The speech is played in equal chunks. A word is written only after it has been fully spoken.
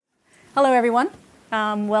Hello, everyone.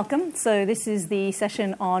 Welcome. So this is the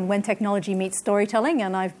session on when technology meets storytelling,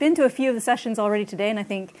 and I've been to a few of the sessions already today, and I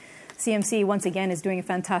think CMC, once again, is doing a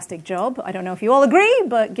fantastic job. I don't know if you all agree,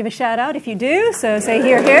 but give a shout out if you do. So say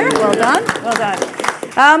hear, hear. Well done. Well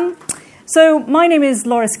done. So my name is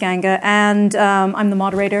Laura Scanga, and I'm the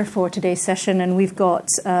moderator for today's session, and we've got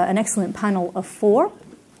an excellent panel of 4.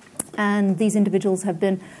 And these individuals have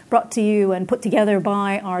been brought to you and put together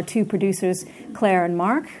by our 2 producers, Claire and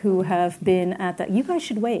Mark, who have been at that. You guys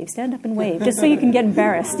should wave, stand up and wave, just so you can get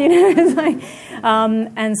embarrassed. You know, it's like,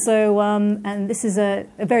 and this is a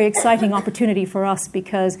very exciting opportunity for us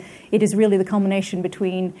because it is really the culmination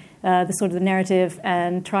between the sort of the narrative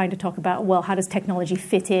and trying to talk about, well, how does technology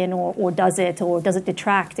fit in, or does it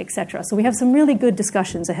detract, etc. So we have some really good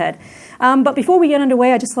discussions ahead. But before we get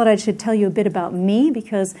underway, I just thought I should tell you a bit about me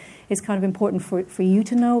because it's kind of important for you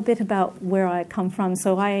to know a bit about where I come from.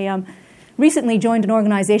 So I recently joined an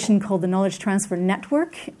organization called the Knowledge Transfer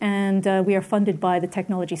Network, and we are funded by the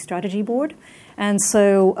Technology Strategy Board. And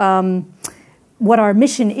so what our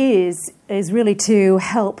mission is really to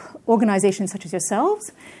help organizations such as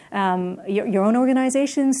yourselves, your own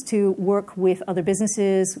organizations, to work with other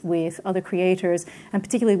businesses, with other creators, and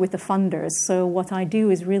particularly with the funders. So what I do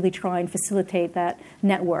is really try and facilitate that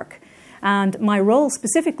network. And my role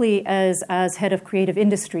specifically as head of creative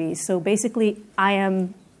industries. So basically, I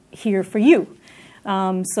am here for you.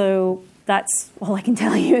 So that's all I can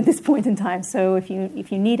tell you at this point in time. So if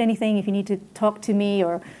you need anything, if you need to talk to me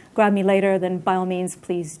or grab me later, then by all means,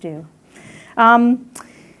 please do.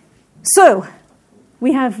 So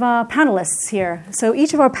we have panelists here. So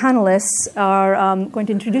each of our panelists are going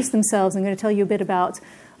to introduce themselves. I'm going to tell you a bit about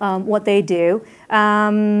what they do.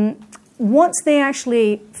 Once they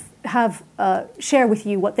actually have share with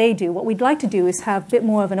you what they do, what we'd like to do is have a bit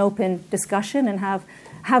more of an open discussion and have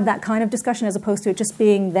that kind of discussion as opposed to it just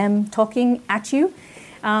being them talking at you.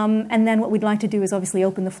 And then what we'd like to do is obviously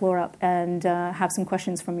open the floor up and have some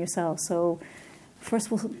questions from yourselves. So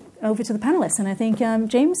first we'll over to the panelists, and I think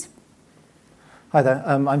James. Hi there,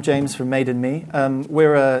 I'm James from Made in Me.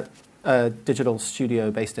 We're a digital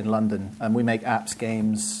studio based in London. We make apps,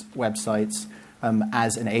 games, websites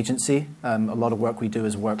as an agency. A lot of work we do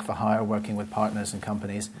is work for hire, working with partners and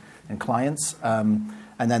companies and clients.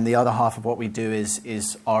 And then the other half of what we do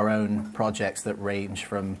is our own projects that range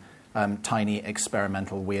from tiny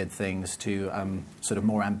experimental weird things to sort of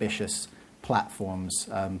more ambitious platforms.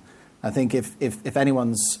 I think if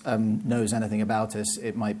anyone knows anything about us,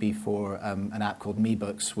 it might be for an app called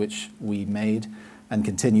MeBooks, which we made and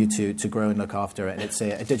continue to grow and look after. And it's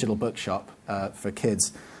a digital bookshop for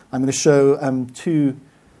kids. I'm going to show 2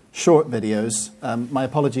 short videos. My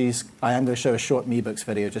apologies, I am going to show a short MeBooks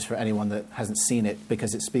video just for anyone that hasn't seen it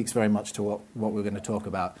because it speaks very much to what we're going to talk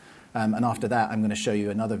about. And after that, I'm going to show you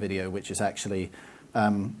another video, which is actually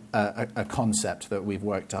a concept that we've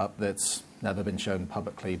worked up that's never been shown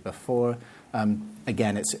publicly before.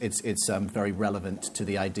 Again, it's very relevant to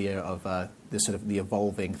the idea of the sort of the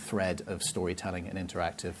evolving thread of storytelling and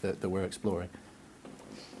interactive that we're exploring.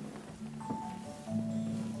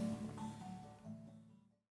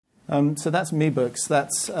 So that's MeBooks.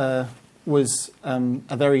 That was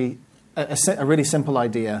a really simple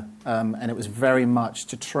idea, and it was very much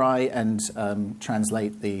to try and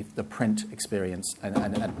translate the print experience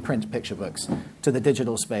and print picture books to the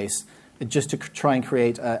digital space, just to try and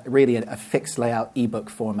create really a fixed layout ebook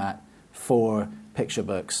format for picture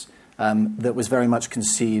books that was very much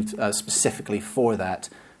conceived specifically for that.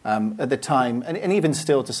 At the time, and even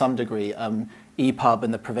still to some degree, EPUB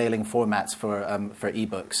and the prevailing formats for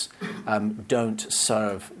ebooks don't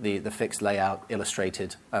serve the fixed layout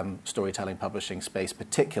illustrated storytelling publishing space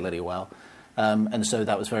particularly well. And so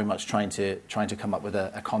that was very much trying to come up with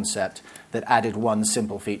a concept that added one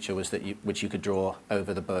simple feature, was that which you could draw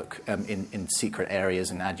over the book in secret areas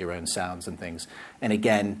and add your own sounds and things. And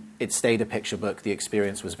again, it stayed a picture book. The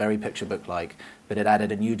experience was very picture book-like, but it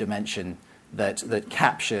added a new dimension that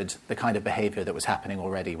captured the kind of behavior that was happening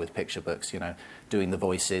already with picture books, doing the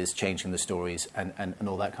voices, changing the stories, and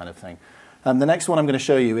all that kind of thing. The next one I'm going to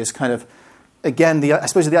show you is kind of, again, I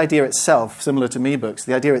suppose the idea itself, similar to MeBooks,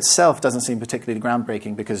 the idea itself doesn't seem particularly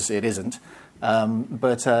groundbreaking because it isn't,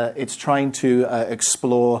 but it's trying to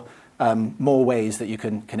explore more ways that you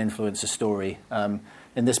can influence a story.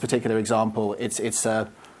 In this particular example, it's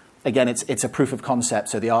a proof of concept,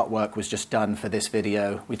 so the artwork was just done for this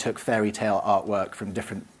video. We took fairy tale artwork from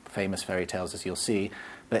different famous fairy tales, as you'll see,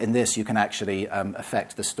 but in this you can actually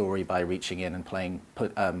affect the story by reaching in and playing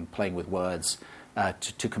with words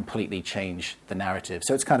to completely change the narrative.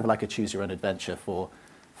 So it's kind of like a choose-your-own adventure for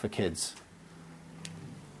kids.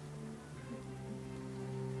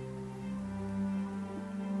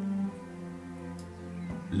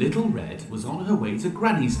 Little Red was on her way to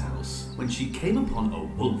Granny's house when she came upon a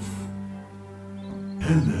wolf.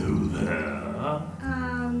 Hello there.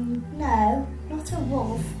 No, not a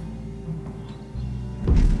wolf.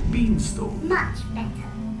 Beanstalk. Much better.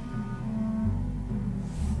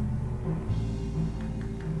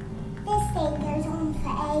 This thing goes on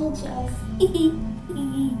for ages.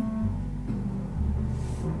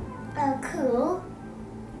 Oh, cool.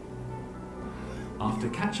 After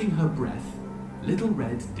catching her breath, Little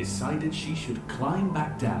Red decided she should climb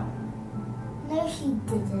back down. No, she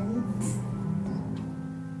didn't.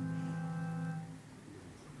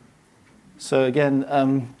 So again,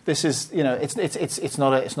 this is, it's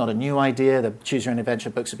not a new idea. The Choose Your Own Adventure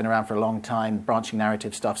books have been around for a long time. Branching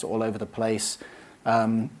narrative stuff's all over the place.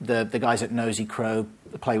 The guys at Nosy Crow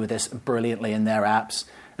play with this brilliantly in their apps.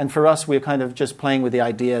 And for us, we're kind of just playing with the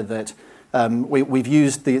idea that we've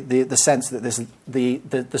used the sense that this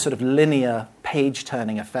the sort of linear page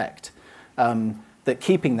turning effect. That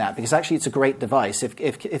keeping that, because actually it's a great device.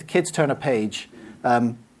 If kids turn a page.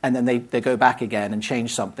 And then they go back again and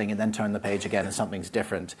change something and then turn the page again and something's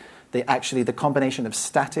different. The combination of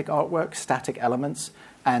static artwork, static elements,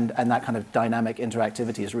 and that kind of dynamic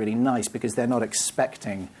interactivity is really nice because they're not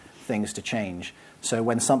expecting things to change. So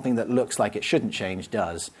when something that looks like it shouldn't change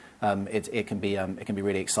does, it can be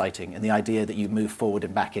really exciting. And the idea that you move forward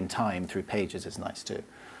and back in time through pages is nice too.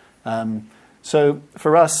 So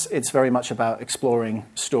for us, it's very much about exploring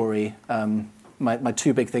story. My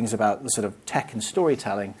two big things about the sort of tech and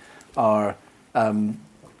storytelling are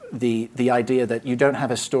the idea that you don't have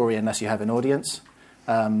a story unless you have an audience.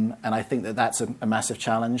 And I think that that's a massive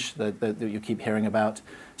challenge that you keep hearing about.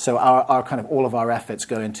 So our kind of all of our efforts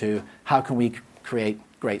go into how can we create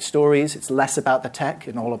great stories. It's less about the tech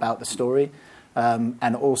and all about the story.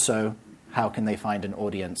 And also how can they find an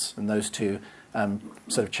audience. And those two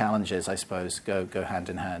sort of challenges, I suppose, go hand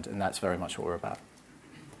in hand. And that's very much what we're about.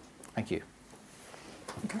 Thank you.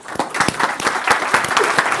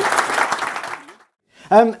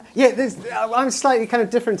 I'm slightly kind of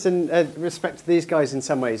different in respect to these guys in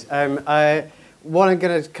some ways. What I'm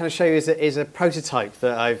going to kind of show you is a prototype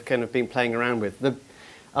that I've kind of been playing around with.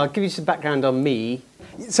 I'll give you some background on me.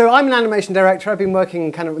 So I'm an animation director. I've been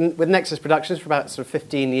working kind of with Nexus Productions for about sort of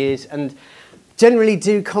 15 years and generally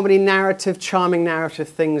do comedy narrative, charming narrative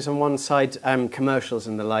things on one side, commercials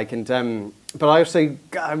and the like. And but I also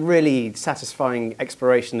got a really satisfying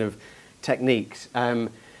exploration of techniques. And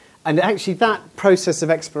actually that process of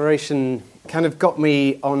exploration kind of got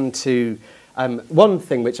me onto one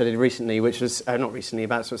thing which I did recently, which was, not recently,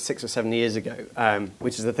 about sort of 6 or 7 years ago,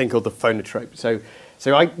 which is a thing called the phonotrope. So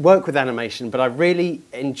I work with animation, but I really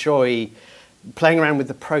enjoy playing around with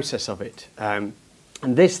the process of it.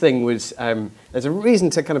 And this thing was, there's a reason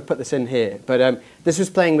to kind of put this in here, but this was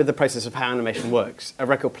playing with the process of how animation works. A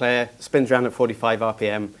record player spins around at 45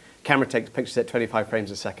 RPM, camera takes pictures at 25 frames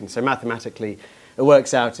a second, so mathematically it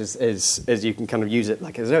works out as you can kind of use it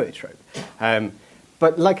like a zoetrope.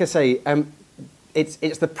 But like I say,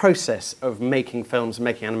 it's the process of making films and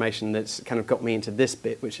making animation that's kind of got me into this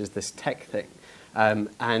bit, which is this tech thing,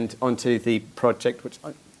 and onto the project, which,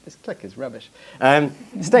 this click is rubbish,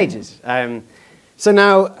 Stages. So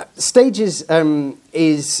now, Stages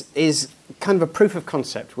is kind of a proof of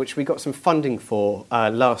concept, which we got some funding for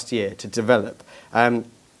last year to develop.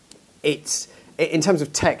 It's in terms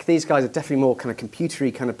of tech, these guys are definitely more kind of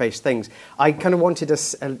computery kind of based things. I kind of wanted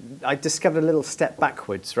I discovered a little step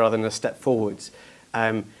backwards rather than a step forwards.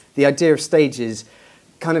 The idea of Stages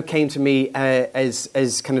kind of came to me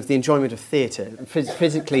as kind of the enjoyment of theatre,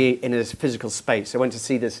 physically in a physical space. I went to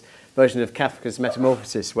see this version of Kafka's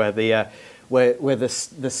Metamorphosis where the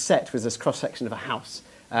set was this cross-section of a house.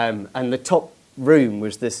 And the top room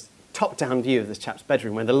was this top-down view of this chap's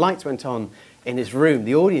bedroom. When the lights went on in his room,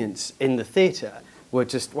 the audience in the theatre were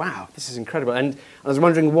just, wow, this is incredible. And I was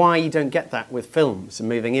wondering why you don't get that with films and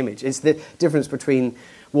moving image. It's the difference between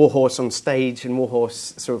Warhorse on stage and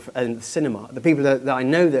Warhorse sort of in the cinema. The people that I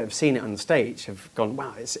know that have seen it on stage have gone,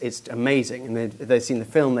 wow, it's amazing. And they've seen the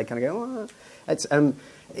film, they kind of go, oh,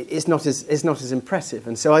 it's not as impressive.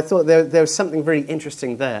 And so I thought there was something very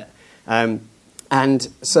interesting there. And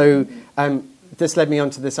so this led me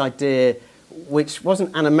on to this idea, which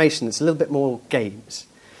wasn't animation, it's a little bit more games.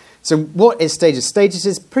 So what is Stages? Stages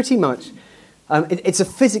is pretty much, it's a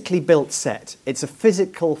physically built set. It's a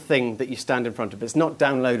physical thing that you stand in front of. It's not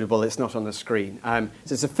downloadable, it's not on the screen. So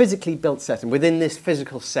it's a physically built set, and within this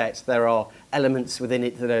physical set, there are elements within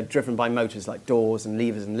it that are driven by motors like doors and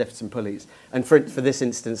levers and lifts and pulleys. And for this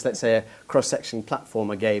instance, let's say a cross-section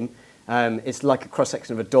platformer game, it's like a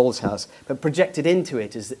cross-section of a doll's house, but projected into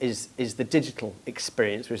it is the digital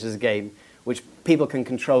experience, which is a game which people can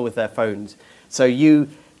control with their phones. So you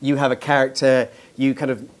have a character, you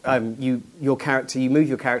kind of you move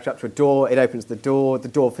your character up to a door, it opens the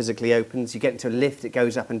door physically opens, you get into a lift, it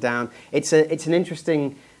goes up and down. It's an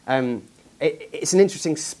interesting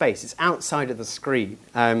space. It's outside of the screen,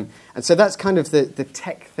 and so that's kind of the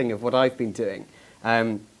tech thing of what I've been doing.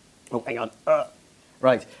 Hang on,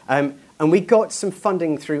 right. And we got some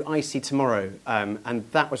funding through IC Tomorrow,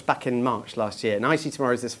 and that was back in March last year. And IC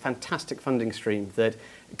Tomorrow is this fantastic funding stream that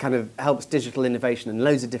kind of helps digital innovation in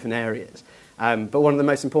loads of different areas. But one of the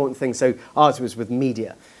most important things, so ours was with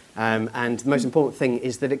media, and the most important thing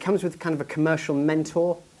is that it comes with kind of a commercial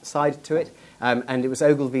mentor side to it. And it was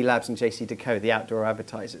Ogilvy Labs and JC Decaux, the outdoor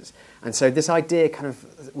advertisers. And so this idea kind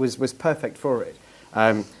of was perfect for it.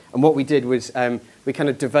 And what we did was we kind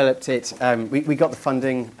of developed it. We got the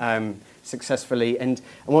funding successfully. And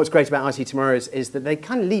what's great about IC Tomorrow is that they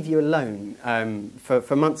kind of leave you alone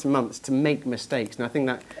for months and months to make mistakes. And I think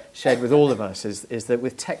that shared with all of us is that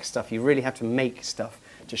with tech stuff, you really have to make stuff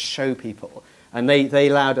to show people. And they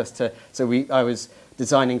allowed us to. So I was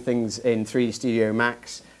designing things in 3D Studio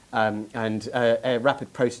Max. And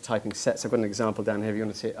rapid prototyping sets. I've got an example down here if you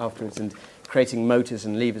want to see it afterwards, and creating motors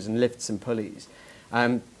and levers and lifts and pulleys.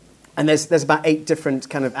 And there's about 8 different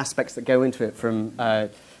kind of aspects that go into it. From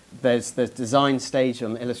there's design stage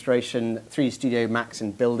on illustration, 3D Studio Max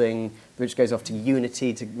and building, which goes off to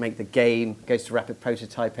Unity to make the game, goes to rapid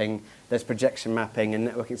prototyping, there's projection mapping and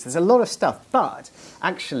networking. So there's a lot of stuff, but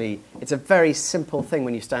actually it's a very simple thing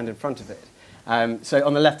when you stand in front of it. So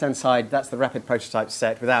on the left-hand side, that's the rapid prototype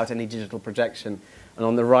set without any digital projection, and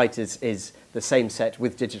on the right is the same set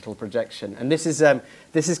with digital projection. And this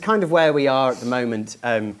is kind of where we are at the moment.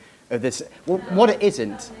 Of this, what it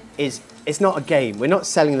isn't is it's not a game. We're not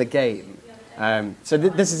selling the game. So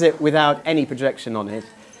this is it without any projection on it,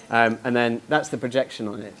 and then that's the projection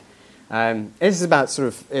on it. This is about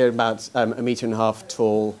a metre and a half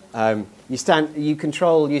tall. You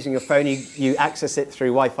control using your phone. You access it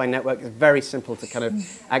through Wi-Fi network. It's very simple to kind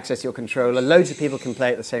of access your controller. Loads of people can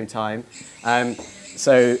play at the same time. And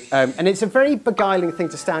it's a very beguiling thing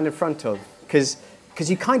to stand in front of because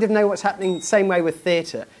you kind of know what's happening. Same way with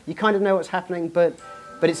theatre, you kind of know what's happening, but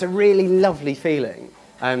it's a really lovely feeling.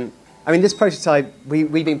 This prototype,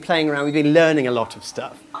 we've been playing around. We've been learning a lot of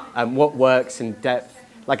stuff. What works in depth.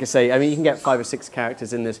 Like I say, you can get 5 or 6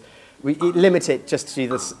 characters in this. We limit it just to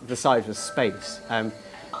the size of space.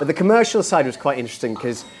 But the commercial side was quite interesting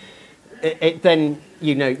because it then,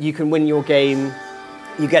 you can win your game.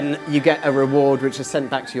 You get a reward which is sent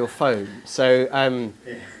back to your phone. So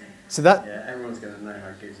that everyone's going to know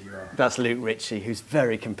how good you are. That's Luke Ritchie, who's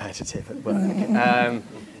very competitive at work.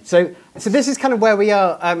 So this is kind of where we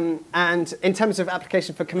are, and in terms of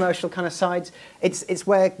application for commercial kind of sides, it's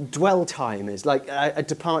where dwell time is, like a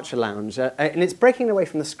departure lounge, and it's breaking away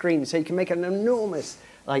from the screen, so you can make an enormous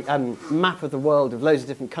map of the world of loads of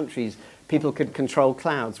different countries. People could control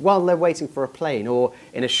clouds while they're waiting for a plane, or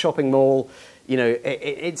in a shopping mall.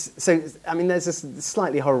 There's this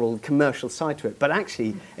slightly horrible commercial side to it, but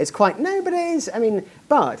actually it's quite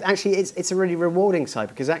but actually it's a really rewarding side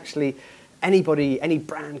because actually any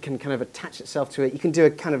brand can kind of attach itself to it. You can do a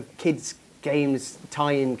kind of kids games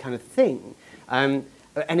tie-in kind of thing, and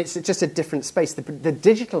it's just a different space. The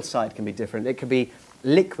digital side can be different. It could be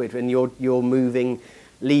liquid when you're moving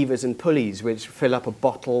levers and pulleys which fill up a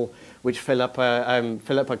bottle, which fill up a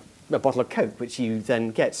bottle of Coke, which you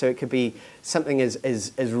then get. So it could be something as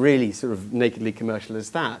really sort of nakedly commercial as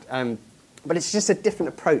that. But it's just a different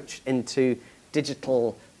approach into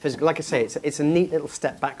digital, physical. Like I say, it's a neat little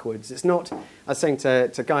step backwards. It's not, I was saying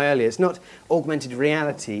to Guy earlier, it's not augmented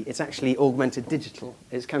reality, it's actually augmented digital.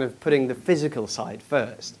 It's kind of putting the physical side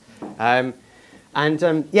first. That's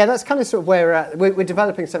kind of sort of where we're at. We're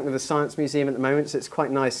developing something with the Science Museum at the moment, so it's quite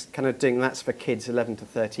nice kind of doing that's for kids, 11 to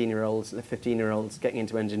 13-year-olds, the 15-year-olds getting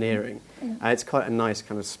into engineering. It's quite a nice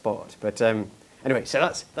kind of spot. But anyway, so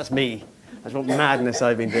that's me. That's what madness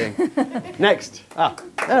I've been doing. Next. Hello.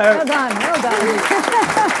 Well done.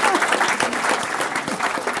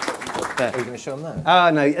 Are you going to show them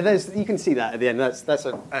that? No, you can see that at the end. That's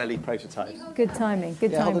an early prototype. Good timing.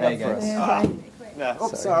 Hold it up for us. Yeah.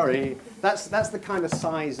 Sorry. That's the kind of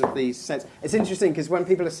size of these sets. It's interesting because when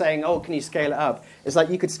people are saying, "Oh, can you scale it up?" It's like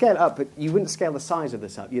you could scale it up, but you wouldn't scale the size of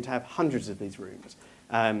this up. You'd have hundreds of these rooms.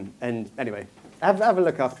 And anyway, have a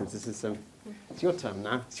look afterwards. This is it's your turn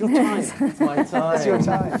now. It's your time. It's my time. It's your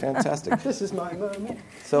time. Fantastic. This is my moment.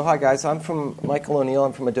 So hi guys, I'm from Michael O'Neill.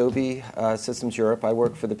 I'm from Adobe Systems Europe. I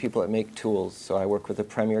work for the people that make tools. So I work with the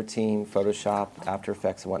Premiere team, Photoshop, After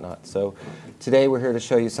Effects, and whatnot. So today we're here to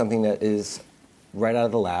show you something that is right out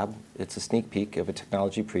of the lab. It's a sneak peek of a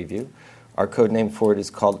technology preview. Our code name for it is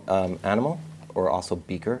called Animal, or also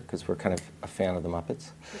Beaker, because we're kind of a fan of the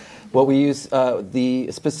Muppets. What we use,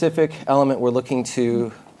 the specific element we're looking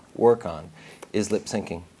to work on is lip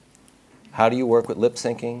syncing. How do you work with lip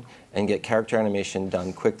syncing and get character animation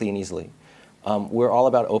done quickly and easily? We're all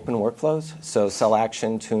about open workflows, so Cell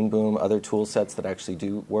Action, Toon Boom, other tool sets that actually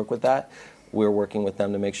do work with that, we're working with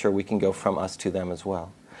them to make sure we can go from us to them as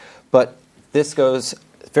well. But this goes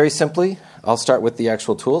very simply. I'll start with the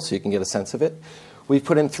actual tool so you can get a sense of it. We've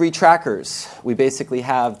put in 3 trackers. We basically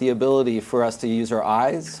have the ability for us to use our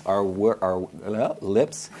eyes, our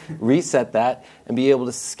lips, reset that, and be able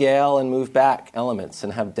to scale and move back elements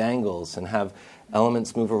and have dangles and have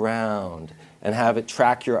elements move around and have it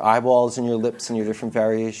track your eyeballs and your lips and your different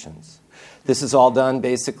variations. This is all done,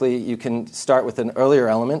 basically, you can start with an earlier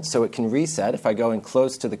element so it can reset. If I go in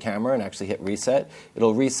close to the camera and actually hit reset,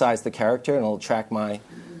 it'll resize the character and it'll track my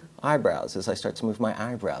eyebrows as I start to move my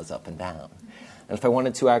eyebrows up and down. And if I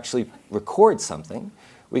wanted to actually record something,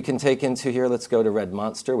 we can take into here, let's go to Red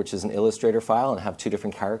Monster, which is an Illustrator file, and have 2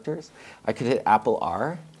 different characters. I could hit Apple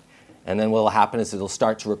R, and then what will happen is it'll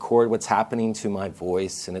start to record what's happening to my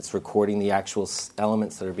voice, and it's recording the actual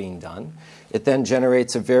elements that are being done. It then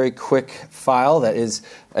generates a very quick file that is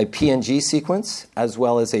a PNG sequence as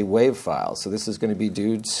well as a WAV file. So this is going to be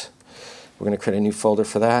dudes. We're going to create a new folder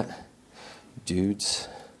for that. Dudes.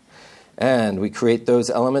 And we create those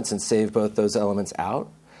elements and save both those elements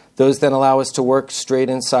out. Those then allow us to work straight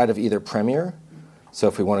inside of either Premiere. So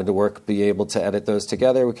if we wanted to be able to edit those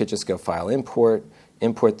together, we could just go File, Import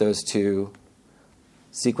those 2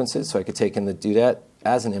 sequences. So I could take in the dudette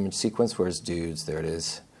as an image sequence. Where's dudes? There it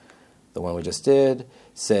is. The one we just did.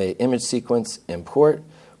 Say image sequence, import.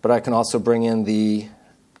 But I can also bring in the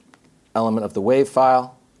element of the WAV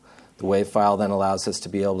file. The WAV file then allows us to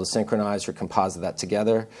be able to synchronize or composite that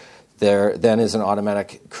together. There then is an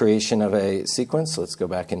automatic creation of a sequence. So let's go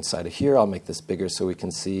back inside of here. I'll make this bigger so we can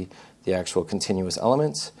see the actual continuous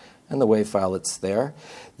elements. And the WAV file that's there.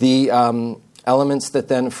 The elements that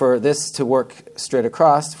then for this to work straight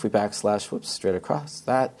across, if we backslash, straight across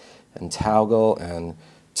that, and toggle and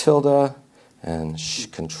tilde, and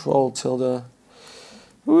control tilde,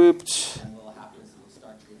 whoops. And what will happen is it will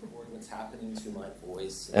start to record what's happening to my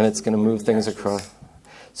voice. And it's going to move things across.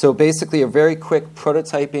 So basically a very quick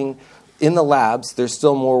prototyping. In the labs, there's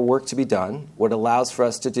still more work to be done. What it allows for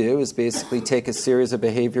us to do is basically take a series of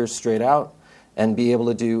behaviors straight out and be able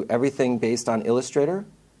to do everything based on Illustrator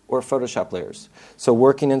or Photoshop layers. So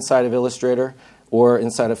working inside of Illustrator or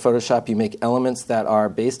inside of Photoshop, you make elements that are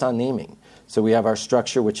based on naming. So we have our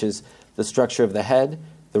structure, which is the structure of the head,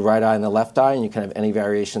 the right eye and the left eye, and you can have any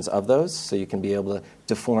variations of those, so you can be able to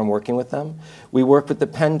deform working with them. We work with the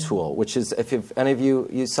pen tool, which is, if any of you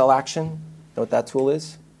use Cell Action, know what that tool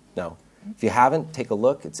is? No. If you haven't, take a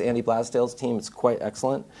look. It's Andy Blasdale's team. It's quite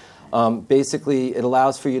excellent. Basically, it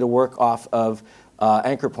allows for you to work off of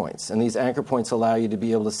anchor points, and these anchor points allow you to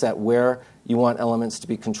be able to set where you want elements to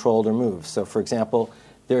be controlled or moved. So, for example,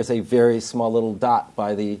 there's a very small little dot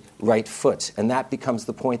by the right foot, and that becomes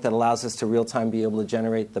the point that allows us to real-time be able to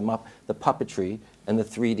generate the puppetry and the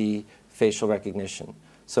 3D facial recognition.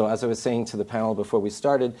 So as I was saying to the panel before we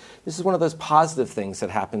started, this is one of those positive things that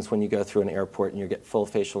happens when you go through an airport and you get full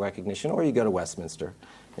facial recognition, or you go to Westminster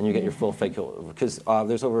and you get your full facial, because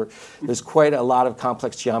there's quite a lot of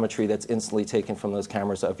complex geometry that's instantly taken from those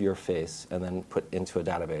cameras of your face and then put into a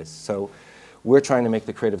database. So we're trying to make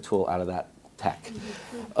the creative tool out of that tech.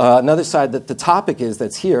 Another side that the topic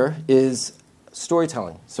that's here is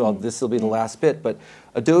storytelling. So this will be the last bit, but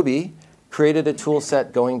Adobe created a tool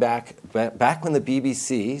set going back when the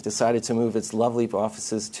BBC decided to move its lovely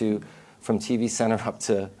offices from TV Centre up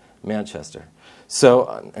to Manchester.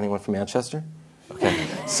 So, anyone from Manchester? Okay.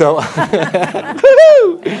 So,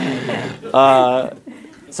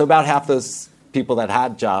 so about half those people that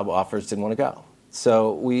had job offers didn't want to go.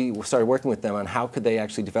 So we started working with them on how could they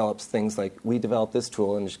actually develop things like we developed this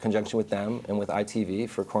tool in conjunction with them and with ITV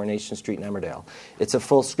for Coronation Street in Emmerdale. It's a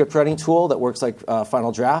full script writing tool that works like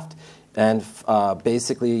Final Draft, and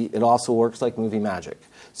basically it also works like Movie Magic.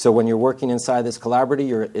 So when you're working inside this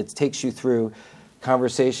collaborative, it takes you through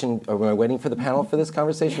conversation. Are we waiting for the panel for this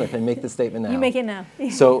conversation? I can make the statement now. You make it now.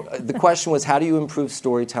 So the question was, how do you improve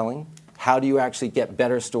storytelling? How do you actually get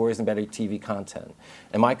better stories and better TV content?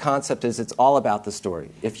 And my concept is it's all about the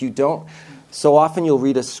story. If you don't, so often you'll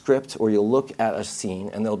read a script or you'll look at a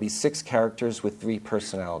scene and there'll be 6 characters with 3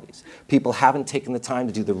 personalities. People haven't taken the time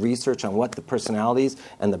to do the research on what the personalities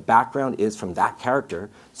and the background is from that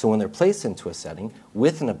character. So when they're placed into a setting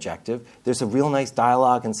with an objective, there's a real nice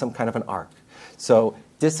dialogue and some kind of an arc. So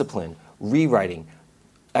discipline, rewriting,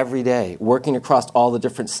 every day, working across all the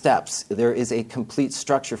different steps. There is a complete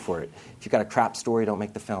structure for it. If you've got a crap story, don't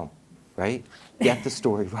make the film, right? Get the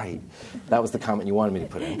story right. That was the comment you wanted me to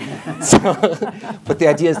put in. But the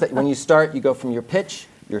idea is that when you start, you go from your pitch,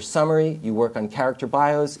 your summary, you work on character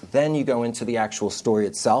bios, then you go into the actual story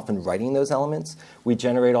itself and writing those elements. We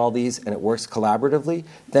generate all these, and it works collaboratively.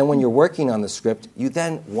 Then when you're working on the script, you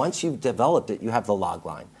then, once you've developed it, you have the log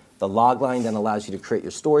line. The log line then allows you to create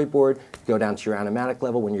your storyboard, go down to your animatic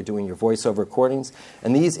level when you're doing your voiceover recordings.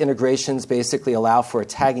 And these integrations basically allow for a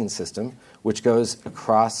tagging system, which goes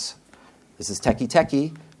across. This is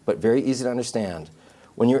techie, but very easy to understand.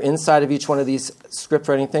 When you're inside of each one of these script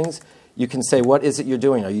writing things, you can say, what is it you're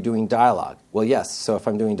doing? Are you doing dialogue? Well, yes. So if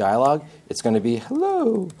I'm doing dialogue, it's going to be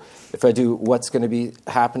hello. If I do what's going to be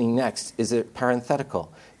happening next, is it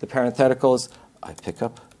parenthetical? The parenthetical is, I pick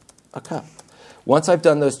up a cup. Once I've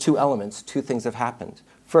done those two elements, two things have happened.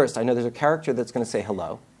 First, I know there's a character that's going to say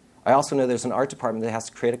hello. I also know there's an art department that has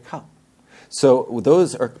to create a cup. So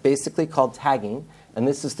those are basically called tagging, and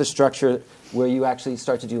this is the structure where you actually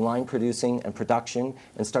start to do line producing and production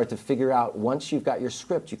and start to figure out, once you've got your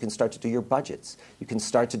script, you can start to do your budgets. You can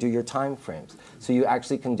start to do your time frames. So you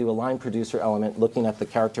actually can do a line producer element, looking at the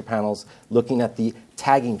character panels, looking at the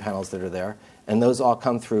tagging panels that are there, and those all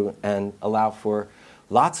come through and allow for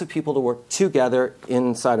lots of people to work together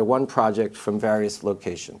inside of one project from various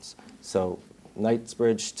locations. So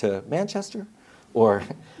Knightsbridge to Manchester, or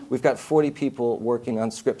we've got 40 people working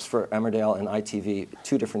on scripts for Emmerdale and ITV,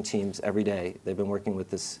 2 different teams every day. They've been working with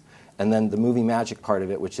this. And then the movie magic part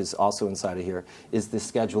of it, which is also inside of here, is the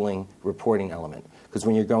scheduling reporting element. Because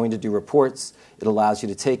when you're going to do reports, it allows you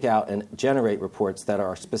to take out and generate reports that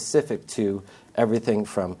are specific to everything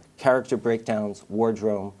from character breakdowns,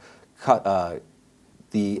 wardrobe,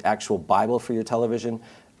 the actual Bible for your television,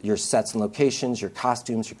 your sets and locations, your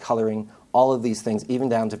costumes, your coloring, all of these things, even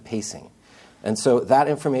down to pacing. And so that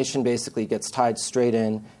information basically gets tied straight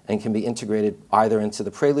in and can be integrated either into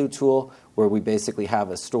the Prelude tool, where we basically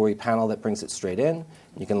have a story panel that brings it straight in.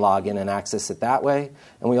 You can log in and access it that way.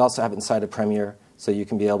 And we also have it inside of Premiere, so you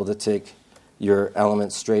can be able to take your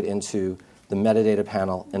elements straight into the metadata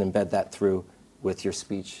panel and embed that through with your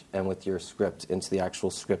speech and with your script into the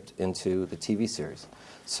actual script into the TV series.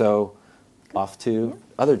 So off to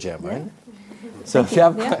other gem, right? So if you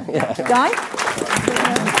have... Guy?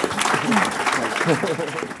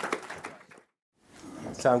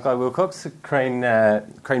 So I'm Guy Wilcox, Crane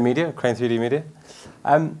Media, Crane 3D Media.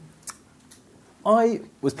 I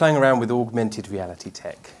was playing around with augmented reality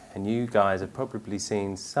tech, and you guys have probably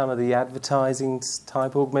seen some of the advertising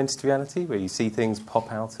type augmented reality, where you see things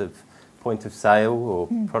pop out of point of sale or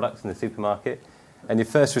products in the supermarket, and your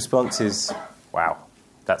first response is, wow,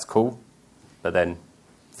 that's cool. But then,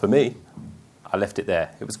 for me, I left it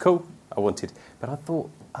there. It was cool, I wanted, but I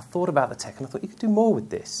thought about the tech, and I thought you could do more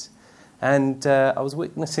with this. And I was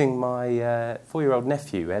witnessing my 4-year-old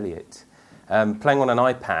nephew, Elliot, playing on an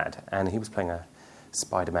iPad, and he was playing a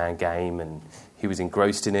Spider-Man game, and he was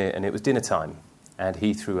engrossed in it, and it was dinner time, and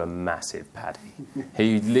he threw a massive paddy.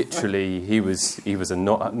 He was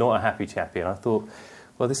not a happy chappy, and I thought,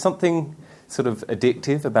 well, there's something sort of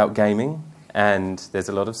addictive about gaming, and there's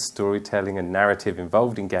a lot of storytelling and narrative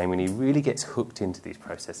involved in gaming. He really gets hooked into these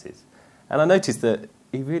processes. And I noticed that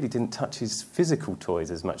he really didn't touch his physical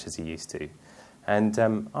toys as much as he used to. And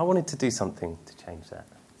I wanted to do something to change that.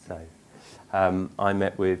 So I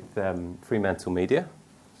met with Fremantle Media,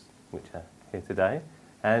 which are here today,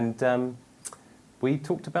 and we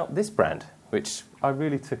talked about this brand, which I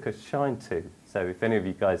really took a shine to. So if any of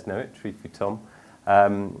you guys know it, Tree Food Tom,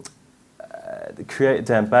 the creator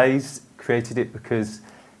Dan Bays created it because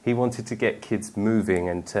he wanted to get kids moving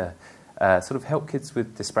and to sort of help kids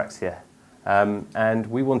with dyspraxia. And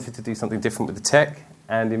we wanted to do something different with the tech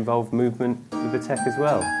and involve movement with the tech as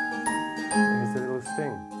well. Here's a little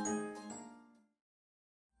sting.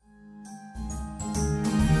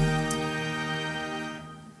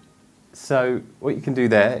 So what you can do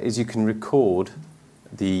there is you can record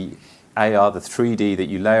the AR, the 3D that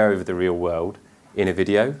you layer over the real world in a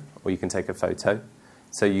video, or you can take a photo.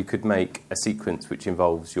 So you could make a sequence which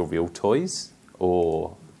involves your real toys,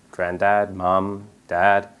 or granddad, mum,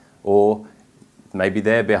 dad, or maybe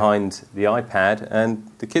they're behind the iPad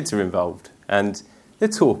and the kids are involved. And they're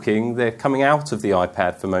talking, they're coming out of the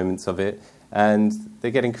iPad for moments of it, and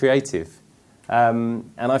they're getting creative.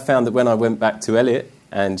 And I found that when I went back to Elliot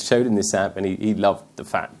and showed him this app, and he loved the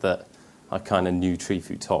fact that I kind of knew Tree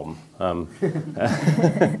Food Tom,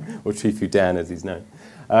 or Tree Food Dan as he's known.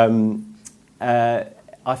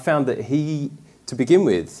 I found that to begin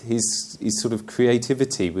with, his sort of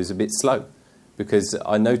creativity was a bit slow, because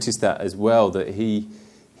I noticed that as well, that he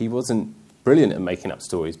he wasn't brilliant at making up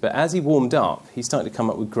stories. But as he warmed up, he started to come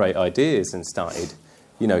up with great ideas and started,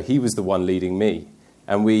 he was the one leading me.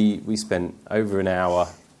 And we spent over an hour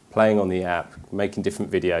playing on the app, making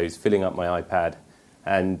different videos, filling up my iPad.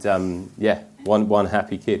 And, one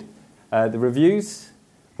happy kid. The reviews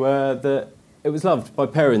were that it was loved by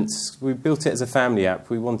parents. We built it as a family app.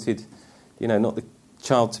 We wanted, not the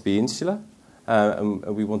child to be insular. And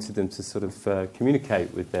we wanted them to sort of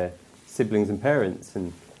communicate with their siblings and parents.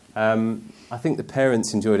 And I think the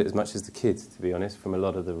parents enjoyed it as much as the kids, to be honest, from a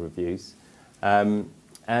lot of the reviews. And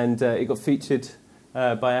it got featured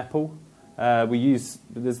by Apple. There's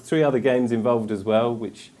 3 other games involved as well,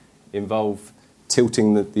 which involve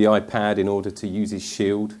tilting the iPad in order to use his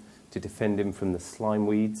shield to defend him from the slime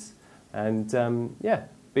weeds. And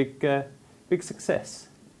big success.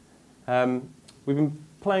 We've been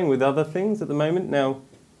playing with other things at the moment. Now,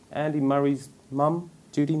 Andy Murray's mum,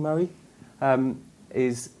 Judy Murray,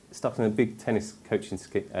 is stuck in a big tennis coaching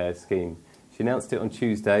scheme. She announced it on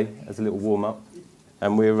Tuesday as a little warm-up,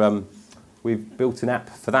 and we've built an app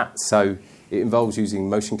for that. So it involves using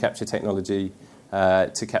motion capture technology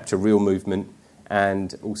to capture real movement,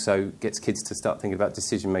 and also gets kids to start thinking about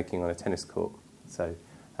decision-making on a tennis court. So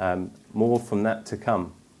more from that to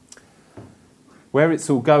come. Where it's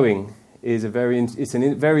all going is a very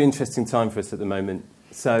interesting time for us at the moment.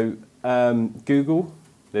 So Google,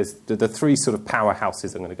 there's the 3 sort of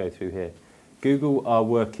powerhouses I'm going to go through here. Google are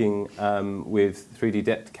working with 3D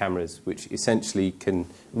depth cameras, which essentially can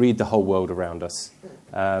read the whole world around us.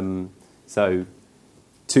 So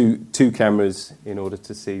two cameras in order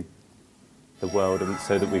to see the world, and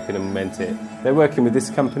so that we can augment it. They're working with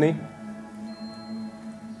this company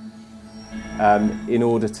in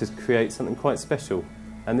order to create something quite special.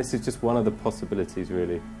 And this is just one of the possibilities,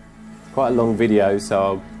 really. It's quite a long video,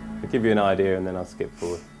 so I'll give you an idea and then I'll skip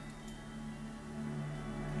forward.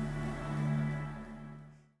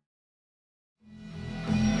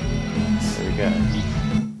 There we go.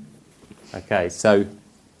 Okay, so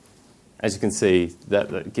as you can see,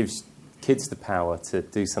 that gives kids the power to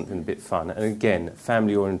do something a bit fun. And again,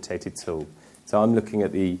 family-orientated tool. So I'm looking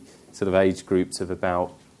at the sort of age groups of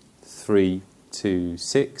about 3 to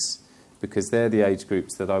 6, because they're the age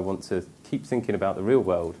groups that I want to keep thinking about the real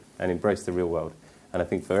world and embrace the real world. And I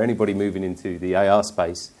think for anybody moving into the AR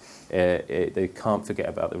space, they can't forget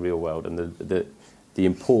about the real world and the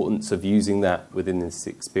importance of using that within this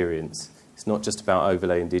experience. It's not just about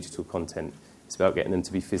overlaying digital content. It's about getting them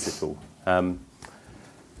to be physical.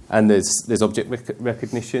 And there's object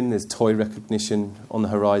recognition, there's toy recognition on the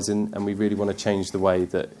horizon, and we really want to change the way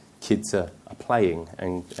that kids are playing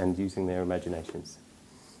and using their imaginations.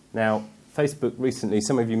 Now, Facebook recently,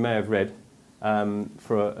 some of you may have read,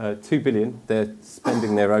 for $2 billion, they're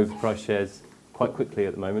spending their overpriced shares quite quickly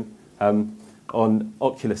at the moment, on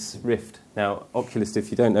Oculus Rift. Now, Oculus,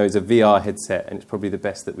 if you don't know, is a VR headset, and it's probably the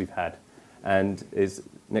best that we've had, and is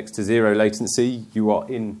next to zero latency. You are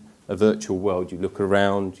in a virtual world. You look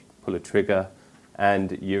around, you pull a trigger,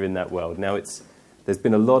 and you're in that world. Now, there's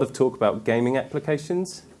been a lot of talk about gaming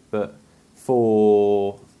applications, but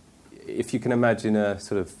if you can imagine a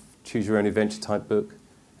sort of choose-your-own-adventure type book,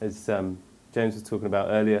 as James was talking about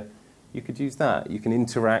earlier, you could use that. You can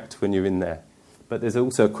interact when you're in there. But there's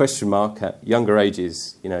also a question mark at younger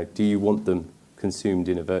ages. Do you want them consumed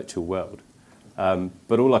in a virtual world?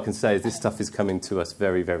 But all I can say is this stuff is coming to us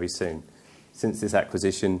very, very soon. Since this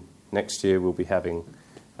acquisition, next year we'll be having,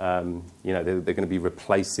 they're going to be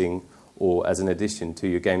replacing or as an addition to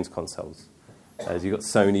your games consoles. As you've got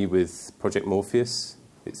Sony with Project Morpheus,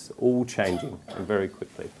 it's all changing and very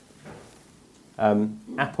quickly.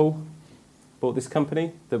 Apple bought this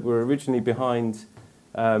company that were originally behind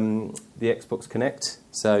the Xbox Connect.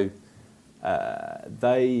 So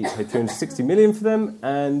they paid $260 million for them,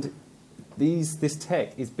 and this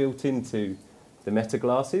tech is built into the Meta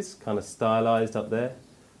glasses, kind of stylized up there.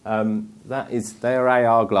 They are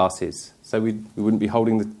AR glasses, so we wouldn't be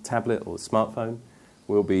holding the tablet or the smartphone.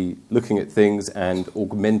 We'll be looking at things and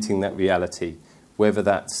augmenting that reality, whether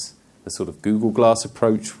that's the sort of Google Glass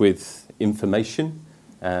approach with information,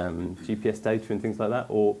 GPS data and things like that,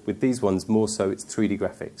 or with these ones more so it's 3D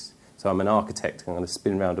graphics. So I'm an architect, I'm going to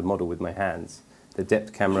spin around a model with my hands. The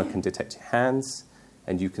depth camera can detect your hands,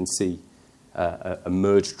 and you can see a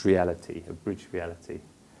merged reality, a bridged reality.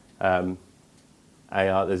 AR,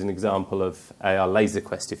 there's an example of AR Laser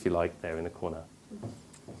Quest, if you like, there in the corner.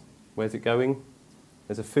 Where's it going?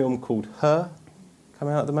 There's a film called Her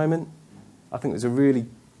coming out at the moment. I think there's a really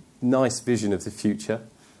nice vision of the future.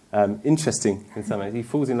 Interesting in some ways. He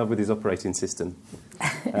falls in love with his operating system,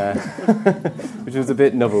 which was a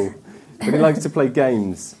bit novel. But he likes to play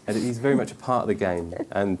games, and he's very much a part of the game.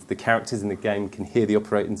 And the characters in the game can hear the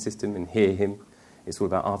operating system and hear him. It's all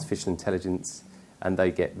about artificial intelligence, and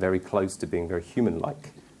they get very close to being very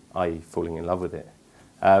human-like, i.e. falling in love with it.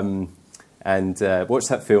 Watch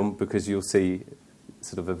that film because you'll see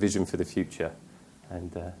sort of a vision for the future.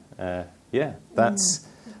 And that's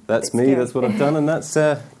me, scary. that's what I've done, and that's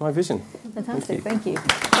my vision. Fantastic, thank you.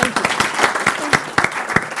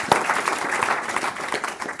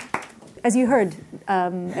 As you heard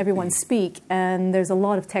everyone speak, and there's a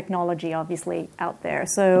lot of technology obviously out there.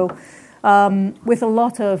 So with a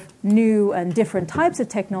lot of new and different types of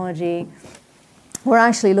technology, we're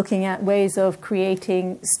actually looking at ways of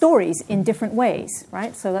creating stories in different ways,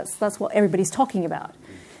 right? So that's what everybody's talking about.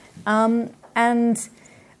 And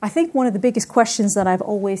I think one of the biggest questions that I've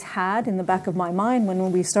always had in the back of my mind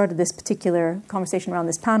when we started this particular conversation around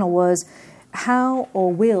this panel was, how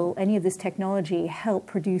or will any of this technology help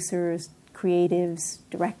producers, creatives,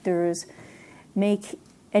 directors make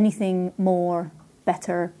anything more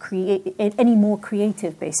better, any more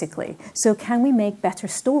creative, basically? So can we make better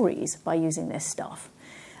stories by using this stuff?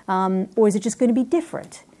 Or is it just going to be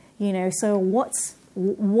different? So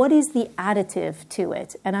what is the additive to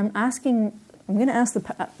it? And I'm going to ask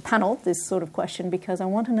the panel this sort of question because I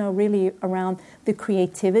want to know really around the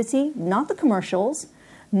creativity, not the commercials,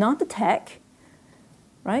 not the tech,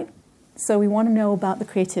 right? So we want to know about the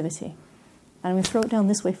creativity. And I'm going to throw it down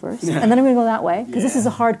this way first, and then I'm going to go that way, because this is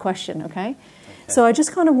a hard question, okay? So I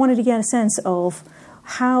just kind of wanted to get a sense of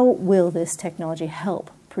how will this technology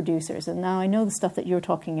help producers? And now I know the stuff that you're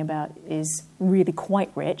talking about is really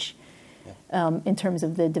quite rich in terms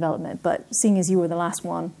of the development, but seeing as you were the last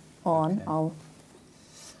one on, I'll...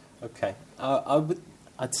 Okay.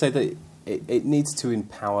 I'd say that it needs to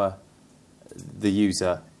empower the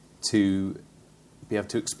user to be able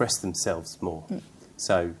to express themselves more.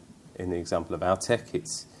 So in the example of our tech,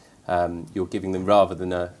 it's you're giving them, rather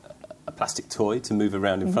than a plastic toy to move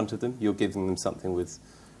around in front of them, you're giving them something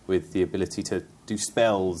with the ability to do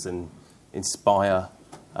spells and inspire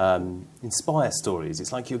stories.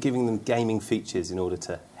 It's like you're giving them gaming features in order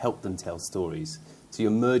to help them tell stories. So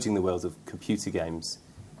you're merging the worlds of computer games,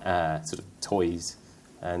 sort of toys,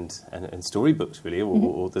 and storybooks, really,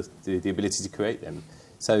 or the ability to create them.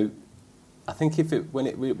 So I think when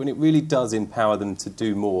it really does empower them to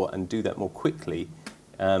do more and do that more quickly,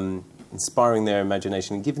 inspiring their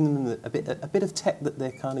imagination and giving them a bit of tech that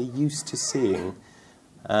they're kind of used to seeing,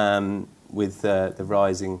 with the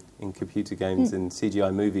rise in computer games and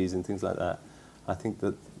CGI movies and things like that, I think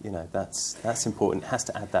that that's important. It has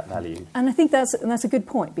to add that value. And I think that's a good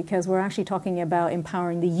point, because we're actually talking about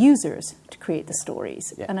empowering the users to create the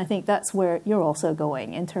stories. Yeah. And I think that's where you're also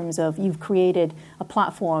going, in terms of you've created a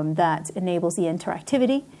platform that enables the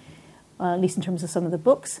interactivity, at least in terms of some of the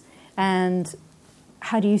books. And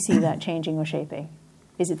how do you see that changing or shaping?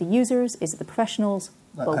 Is it the users? Is it the professionals?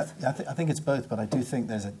 Both? I think it's both, but I do think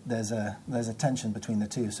there's a tension between the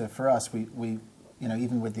two. So for us, we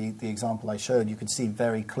even with the example I showed, you could see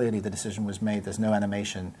very clearly the decision was made. There's no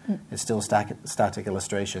animation. It's still static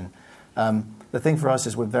illustration. The thing for us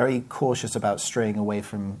is we're very cautious about straying away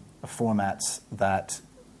from formats that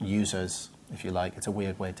users, if you like, it's a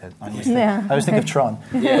weird way to... I always think of Tron,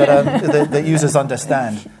 but the users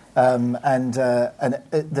understand. The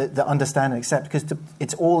understand and accept, because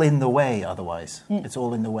it's all in the way otherwise. It's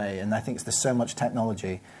all in the way. And I think there's so much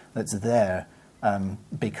technology that's there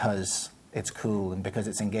because it's cool and because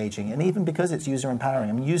it's engaging and even because it's user empowering.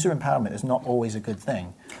 I mean, user empowerment is not always a good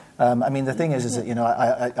thing. The thing is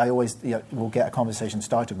that, I always will get a conversation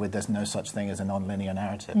started with there's no such thing as a non-linear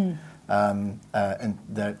narrative. And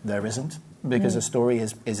there isn't, because a story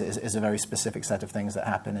is a very specific set of things that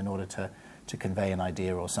happen in order to convey an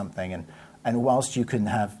idea or something. And whilst you can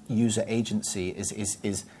have user agency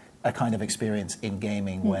is a kind of experience in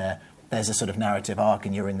gaming where there's a sort of narrative arc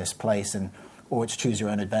and you're in this place, or it's choose your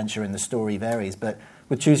own adventure and the story varies. But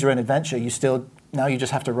with choose your own adventure, you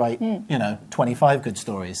just have to write 25 good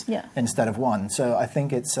stories instead of one. So I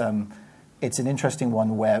think it's an interesting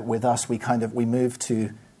one where with us we move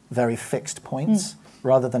to very fixed points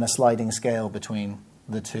rather than a sliding scale between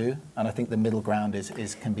the two. And I think the middle ground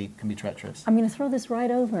can be treacherous. I'm going to throw this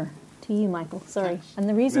right over to you, Michael. Sorry. And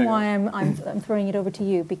the reason why I'm throwing it over to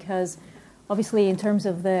you, because obviously in terms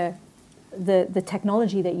of the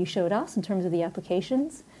technology that you showed us, in terms of the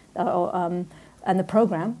applications and the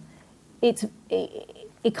program,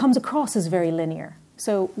 it comes across as very linear.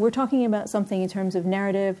 So we're talking about something in terms of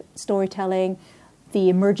narrative, storytelling, the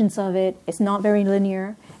emergence of it. It's not very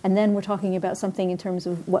linear. And then we're talking about something in terms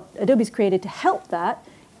of what Adobe's created to help that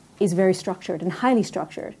is very structured and highly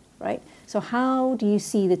structured, right? So how do you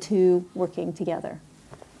see the two working together?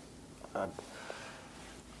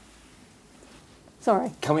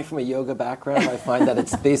 Sorry. Coming from a yoga background, I find that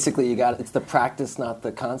it's basically it's the practice, not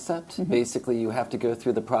the concept. Mm-hmm. Basically, you have to go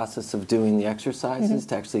through the process of doing the exercises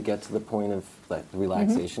to actually get to the point of like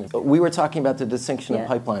relaxation. We were talking about the distinction of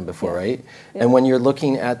pipeline before, right? Yeah. And when you're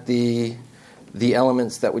looking at the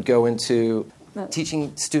elements that would go into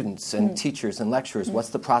teaching students and teachers and lecturers, what's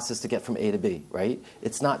the process to get from A to B, right?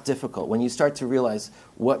 It's not difficult. When you start to realize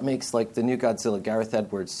what makes, like the new Godzilla, Gareth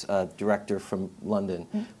Edwards, director from London,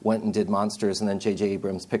 went and did Monsters, and then J.J.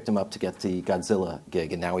 Abrams picked him up to get the Godzilla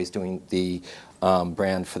gig, and now he's doing the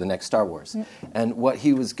brand for the next Star Wars. And what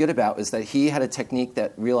he was good about is that he had a technique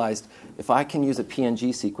that realized, if I can use a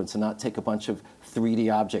PNG sequence and not take a bunch of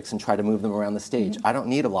 3D objects and try to move them around the stage, I don't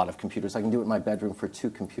need a lot of computers. I can do it in my bedroom for 2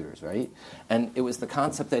 computers, right? And it was the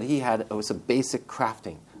concept that he had. It was a basic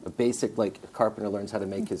crafting, a basic, like a carpenter learns how to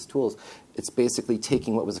make his tools. It's basically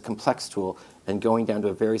taking what was a complex tool and going down to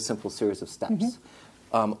a very simple series of steps.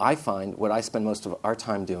 I find what I spend most of our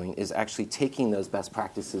time doing is actually taking those best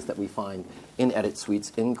practices that we find in edit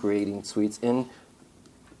suites, in grading suites, in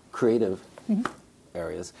creative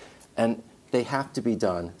areas, and they have to be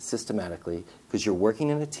done systematically because you're working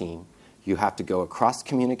in a team. You have to go across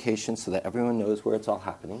communication so that everyone knows where it's all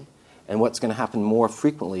happening. And what's going to happen more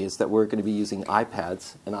frequently is that we're going to be using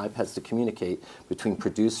iPads to communicate between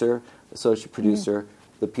producer, associate producer,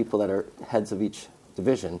 the people that are heads of each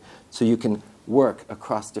division, so you can work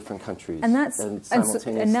across different countries. And that's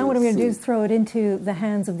and now what I'm going to do is throw it into the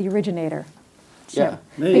hands of the originator. Yeah,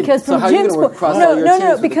 because so from how are you Jim's going to work across all your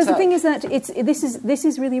teams with because the the thing is that this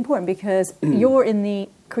is really important because you're in the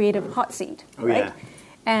creative hot seat, right? Yeah.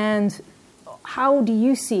 And how do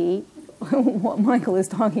you see what Michael is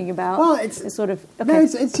talking about? Well, it's sort of no,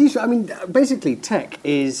 it's useful. I mean, basically, tech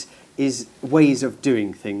is ways of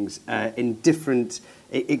doing things in different.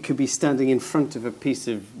 It could be standing in front of a piece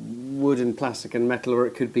of wood and plastic and metal, or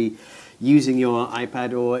it could be using your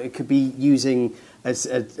iPad, or it could be using a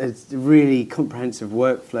really comprehensive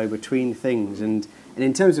workflow between things. And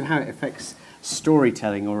in terms of how it affects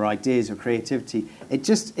storytelling or ideas or creativity, it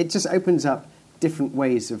just opens up different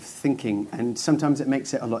ways of thinking, and sometimes it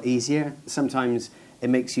makes it a lot easier. Sometimes it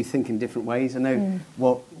makes you think in different ways. I know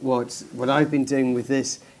what I've been doing with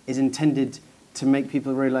this is intended to make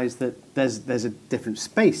people realise that there's a different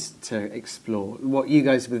space to explore. What you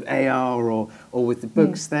guys with AR or with the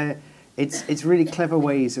books there, it's really clever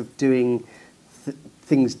ways of doing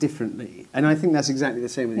things differently. And I think that's exactly the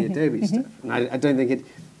same with the Adobe stuff. And I don't think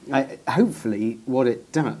hopefully what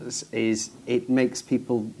it does is it makes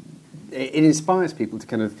people, it inspires people to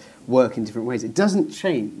kind of work in different ways. It doesn't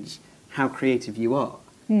change how creative you are.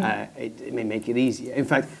 It may make it easier. In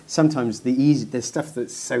fact, sometimes the stuff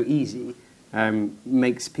that's so easy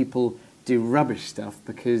makes people do rubbish stuff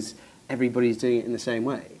because everybody's doing it in the same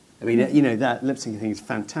way. I mean, that lip syncing thing is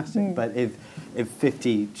fantastic, but if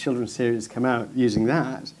 50 children's series come out using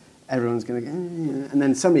that, everyone's going to go, and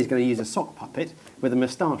then somebody's going to use a sock puppet with a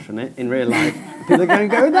moustache on it in real life. People are going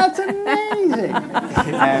to go, that's amazing.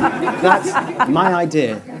 That's my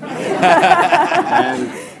idea.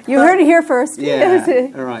 You heard it here first.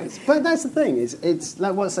 Yeah, all right. But that's the thing. It's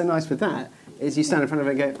like what's so nice with that is you stand in front of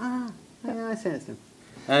it and go, yeah, I see it.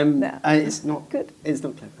 It's not good. It's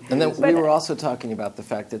not clever. And then we were also talking about the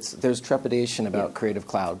fact that there's trepidation about Creative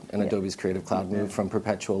Cloud and Adobe's Creative Cloud move from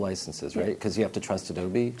perpetual licenses, right? Because you have to trust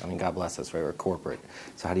Adobe. I mean, God bless us, right? We're corporate.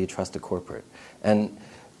 So how do you trust a corporate? And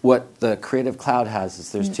what the Creative Cloud has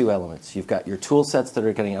is there's 2 elements. You've got your tool sets that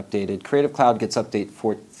are getting updated. Creative Cloud gets updated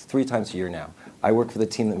 3 times a year now. I work for the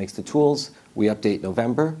team that makes the tools. We update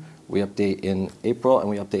November, we update in April, and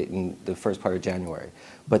we update in the first part of January.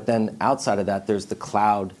 But then outside of that, there's the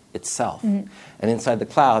cloud itself. And inside the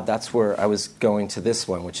cloud, that's where I was going to this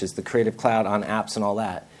one, which is the Creative Cloud on apps and all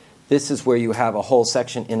that. This is where you have a whole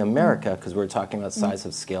section in America, because we were talking about size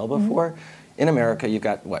of scale before. In America, you've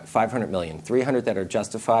got, 500 million, 300 that are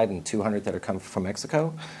justified and 200 that are come from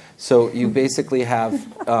Mexico. So you basically have...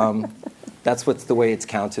 That's what's the way it's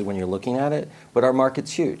counted when you're looking at it. But our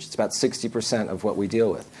market's huge. It's about 60% of what we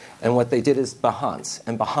deal with. And what they did is Behance.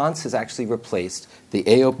 And Behance has actually replaced the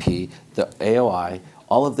AOP, the AOI,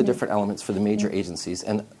 all of the different elements for the major agencies.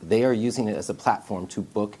 And they are using it as a platform to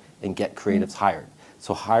book and get creatives hired.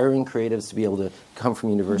 So hiring creatives to be able to come from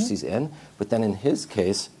universities in. But then in his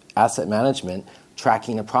case, asset management,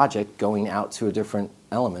 tracking a project, going out to a different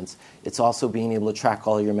elements. It's also being able to track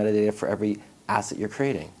all your metadata for every asset you're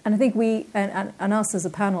creating. And I think we, and us as a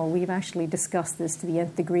panel, we've actually discussed this to the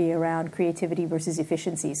nth degree around creativity versus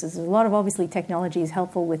efficiency. So there's a lot of, obviously, technology is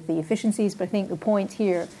helpful with the efficiencies, but I think the point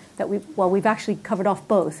here that we've actually covered off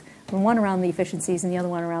both, one around the efficiencies and the other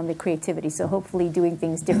one around the creativity, so hopefully doing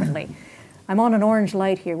things differently. I'm on an orange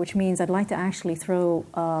light here, which means I'd like to actually throw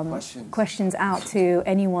questions out to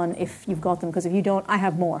anyone if you've got them, because if you don't, I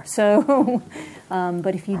have more. So,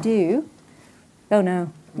 but if you do, oh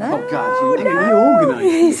no. No, oh God! You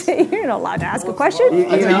organised. You're not allowed to ask a question.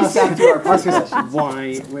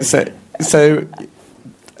 Why? So,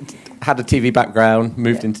 had a TV background,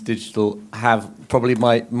 moved into digital. Have probably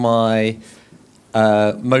my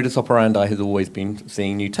modus operandi has always been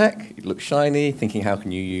seeing new tech. It looks shiny, thinking how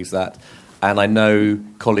can you use that. And I know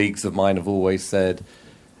colleagues of mine have always said,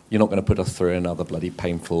 "You're not going to put us through another bloody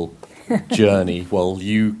painful journey while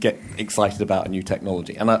you get excited about a new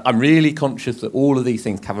technology." And I'm really conscious that all of these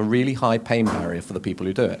things have a really high pain barrier for the people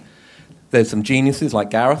who do it. There's some geniuses like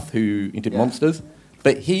Gareth who did Monsters,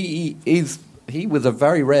 but he was a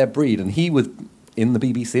very rare breed, and he was in the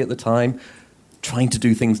BBC at the time trying to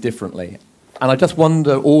do things differently. And I just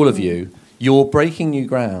wonder, all of you, you're breaking new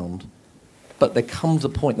ground, but there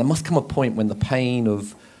must come a point when the pain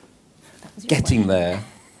of getting there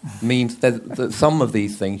means that some of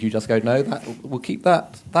these things you just go, no, we'll keep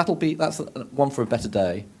that. That's one for a better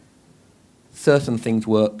day. Certain things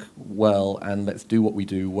work well, and let's do what we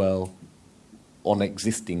do well on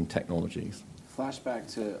existing technologies.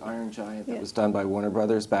 Flashback to Iron Giant that was done by Warner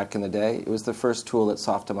Brothers back in the day. It was the first tool that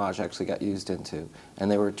Softimage actually got used into. And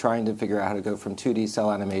they were trying to figure out how to go from 2D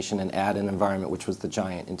cell animation and add an environment, which was the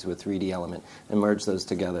giant, into a 3D element and merge those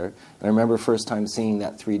together. And I remember first time seeing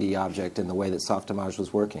that 3D object in the way that Softimage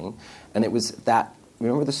was working. And it was that,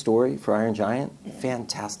 remember the story for Iron Giant?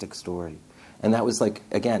 Fantastic story. And that was like,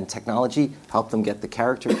 again, technology helped them get the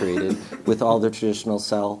character created with all their traditional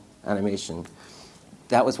cell animation.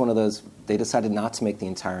 That was one of those, they decided not to make the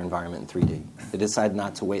entire environment in 3D. They decided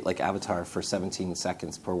not to wait like Avatar for 17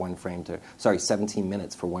 minutes for one frame to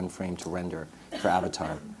render for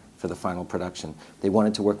Avatar for the final production. They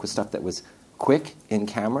wanted to work with stuff that was quick in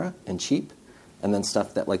camera and cheap, and then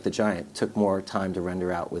stuff that, like the Giant, took more time to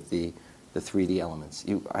render out with the 3D elements.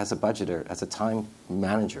 You, as a budgeter, as a time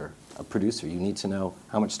manager, a producer, you need to know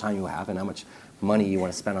how much time you have and how much money you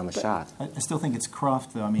want to spend on the shot. I still think it's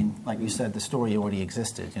craft, though. I mean, like you said, the story already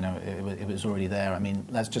existed. You know, it was already there. I mean,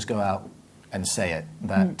 let's just go out and say it,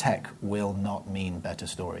 that tech will not mean better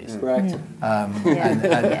stories. Correct.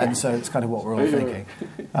 And so it's kind of what we're all thinking.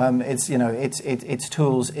 It's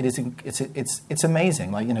tools. It's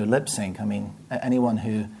amazing. Like, lip sync. I mean, anyone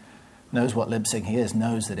who knows what lip sync is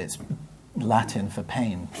knows that it's Latin for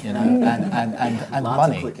pain. And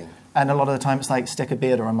money. Of clicking. And a lot of the time it's like, stick a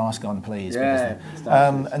beard or a mask on, please. Yeah.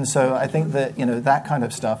 And so I think that that kind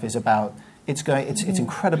of stuff is about. It's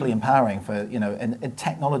incredibly empowering for and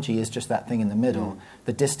technology is just that thing in the middle.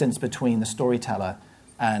 The distance between the storyteller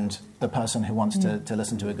and the person who wants to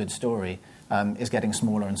listen to a good story is getting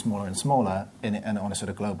smaller and smaller and smaller and on a sort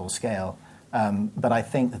of global scale. But I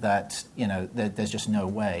think that there's just no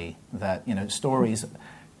way that stories.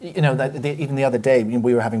 Even the other day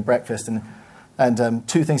we were having breakfast and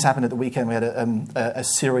two things happened at the weekend. We had a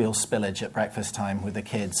cereal spillage at breakfast time with the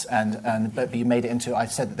kids, but you made it into. I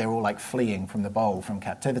said that they were all like fleeing from the bowl from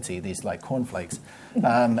captivity. These like cornflakes,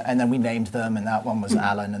 and then we named them, and that one was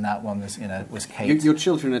Alan, and that one was Kate. Your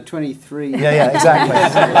children are 23. Yeah, exactly.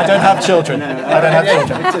 I don't have children. No, I don't have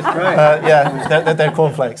children. It's just right. They're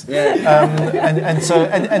cornflakes. Yeah.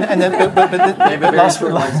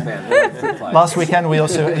 Last weekend we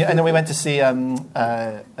also, and then we went to see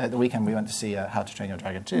at the weekend we went to see How to Train Your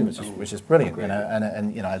Dragon 2, which is brilliant.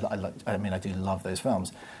 I do love those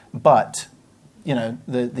films, but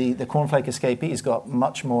the Cornflake Escapee's got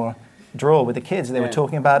much more draw with the kids. They were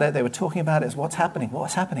talking about it. They were talking about it as what's happening.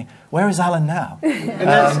 Where is Alan now?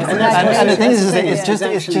 And the thing is,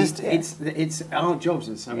 it's our jobs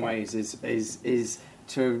in some ways is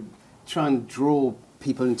to try and draw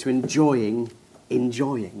people into enjoying.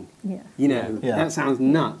 Yeah. That sounds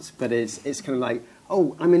nuts, but it's kind of like,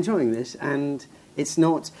 oh, I'm enjoying this, and it's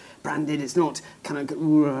not branded. It's not kind of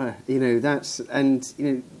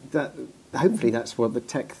that. Hopefully, that's what the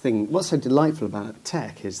tech thing. What's so delightful about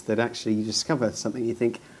tech is that actually you discover something. You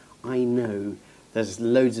think, I know there's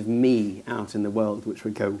loads of me out in the world which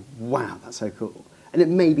would go, wow, that's so cool. And it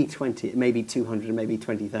may be 20, it may be 200, it may be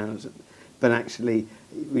 20,000. But actually,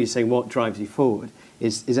 when you're saying what drives you forward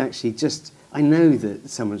is actually just, I know that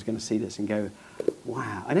someone's going to see this and go,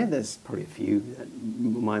 wow. I know there's probably a few that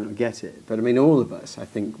might not get it, but I mean, all of us, I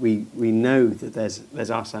think we know that there's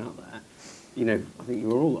us out there. I think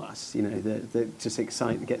you're all us, that just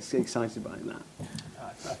gets excited by that.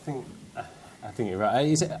 I think you're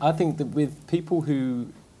right. I think that with people who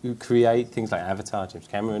create things like Avatar, James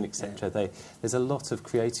Cameron, etc., there's a lot of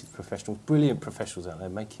creative professionals, brilliant professionals out there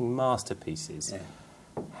making masterpieces. Yeah.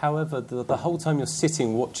 However, the whole time you're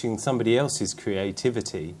sitting watching somebody else's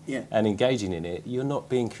creativity and engaging in it, you're not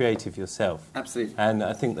being creative yourself. Absolutely. And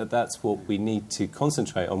I think that's what we need to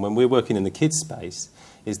concentrate on when we're working in the kids space,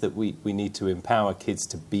 is that we need to empower kids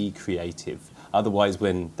to be creative. Otherwise,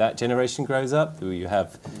 when that generation grows up, you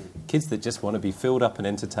have kids that just want to be filled up and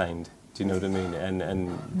entertained. Do you know what I mean?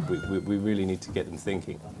 And we really need to get them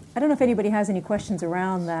thinking. I don't know if anybody has any questions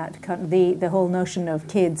around that, the whole notion of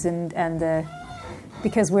kids and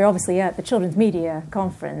because we're obviously at the Children's Media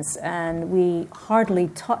Conference and we hardly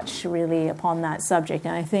touch really upon that subject.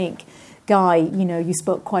 And I think, Guy, you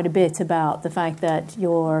spoke quite a bit about the fact that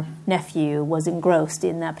your nephew was engrossed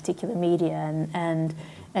in that particular media and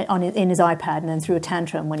in his iPad, and then threw a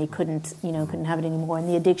tantrum when he couldn't have it anymore, and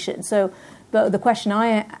the addiction. So the question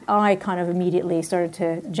I kind of immediately started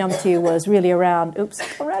to jump to was really around,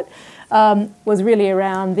 was really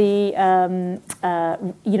around the,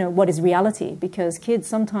 what is reality? Because kids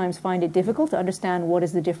sometimes find it difficult to understand what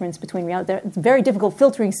is the difference between reality. It's a very difficult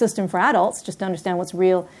filtering system for adults just to understand what's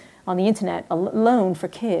real on the internet alone for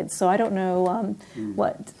kids. So I don't know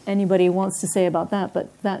what anybody wants to say about that, but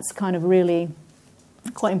that's kind of really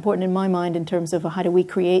quite important in my mind in terms of how do we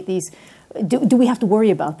create these. Do we have to worry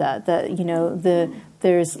about that? That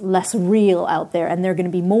there's less real out there, and they're going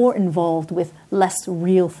to be more involved with less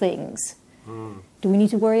real things. Do we need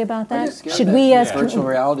to worry about that? Should we, as virtual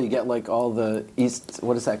reality, get like all the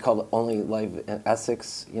what is that called? Only Live in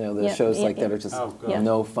Essex. The shows that are just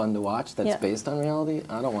no fun to watch. That's based on reality.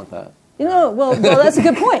 I don't want that. Well, that's a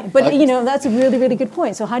good point. But that's a really, really good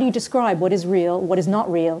point. So how do you describe what is real, what is not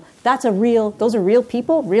real? Those are real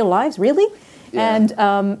people, real lives, really. Yeah. And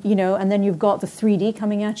and then you've got the 3D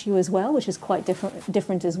coming at you as well, which is quite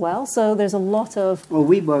different as well. So there's a lot of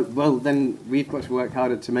we've got to work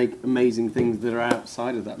harder to make amazing things that are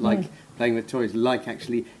outside of that, like playing with toys, like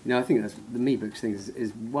actually, I think that's the Me Books thing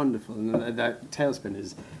is wonderful, and that Tailspin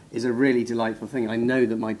is a really delightful thing. I know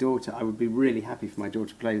that I would be really happy for my daughter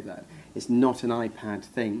to play with that. It's not an iPad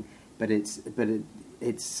thing, but it's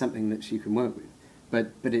something that she can work with.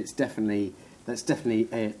 But it's definitely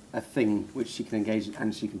a thing which she can engage in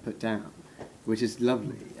and she can put down, which is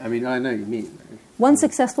lovely. I mean, I know you mean. One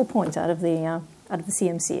successful point out of the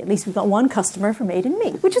CMC. At least we've got one customer for Made in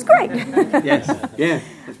Me, which is great. Yes, yeah.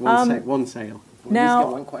 That's one sale. Will now, we just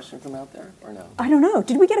get one question from out there, or no? I don't know.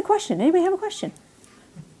 Did we get a question? Anybody have a question?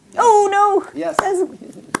 Yes. Oh, no. Yes.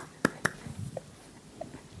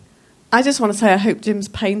 I just want to say I hope Jim's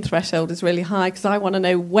pain threshold is really high, because I want to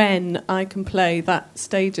know when I can play that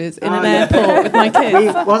stages in an airport with my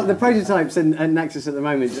kids. The prototype's at Nexus at the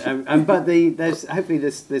moment, but there's hopefully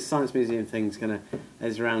this Science Museum thing's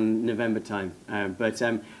is around November time.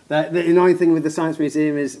 The annoying thing with the Science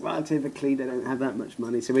Museum is, typically they don't have that much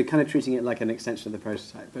money, so we're kind of treating it like an extension of the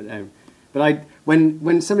prototype. But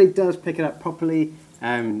when somebody does pick it up properly,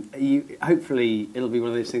 hopefully it'll be one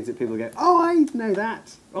of those things that people go, oh, I know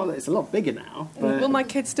that. Oh, it's a lot bigger now. Will my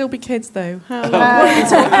kids still be kids, though? How long?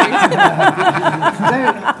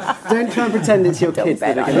 Don't try and pretend it's your kids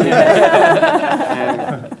that are going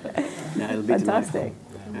to no, it'll be fantastic.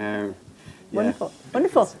 Wonderful.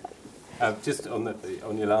 Just on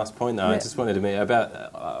your last point, though, I just wanted to make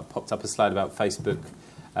popped up a slide about Facebook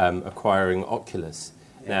acquiring Oculus.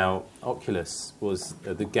 Now, Oculus was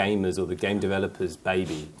the gamers or the game developers'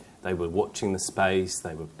 baby. They were watching the space,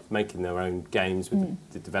 they were making their own games with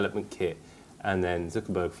the development kit, and then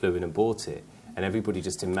Zuckerberg flew in and bought it. And everybody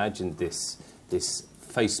just imagined this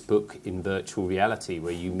Facebook in virtual reality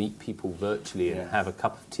where you meet people virtually and have a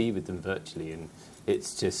cup of tea with them virtually. And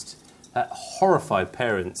it's just that horrified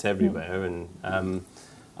parents everywhere. And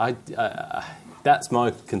that's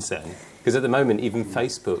my concern. Because at the moment, even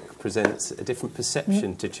Facebook presents a different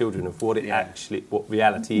perception to children of what what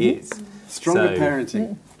reality is. Stronger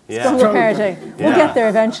parenting. Yeah. Stronger parenting. We'll get there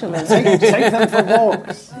eventually. Take them for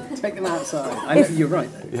walks. Take them outside. I know, you're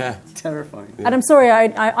right, though. Yeah. It's terrifying. And I'm sorry,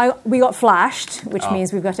 we got flashed, which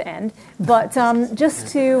means we've got to end. But just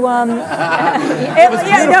to...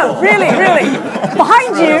 really.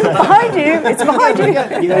 Behind you. It's behind you.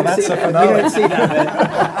 You don't see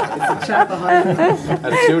that. It's a chat behind you.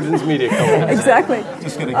 At a children's media conference. Exactly.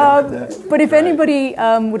 Just gonna go but if anybody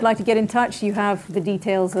would like to get in touch, you have the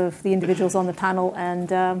details of the individuals on the panel, and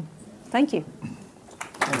thank you.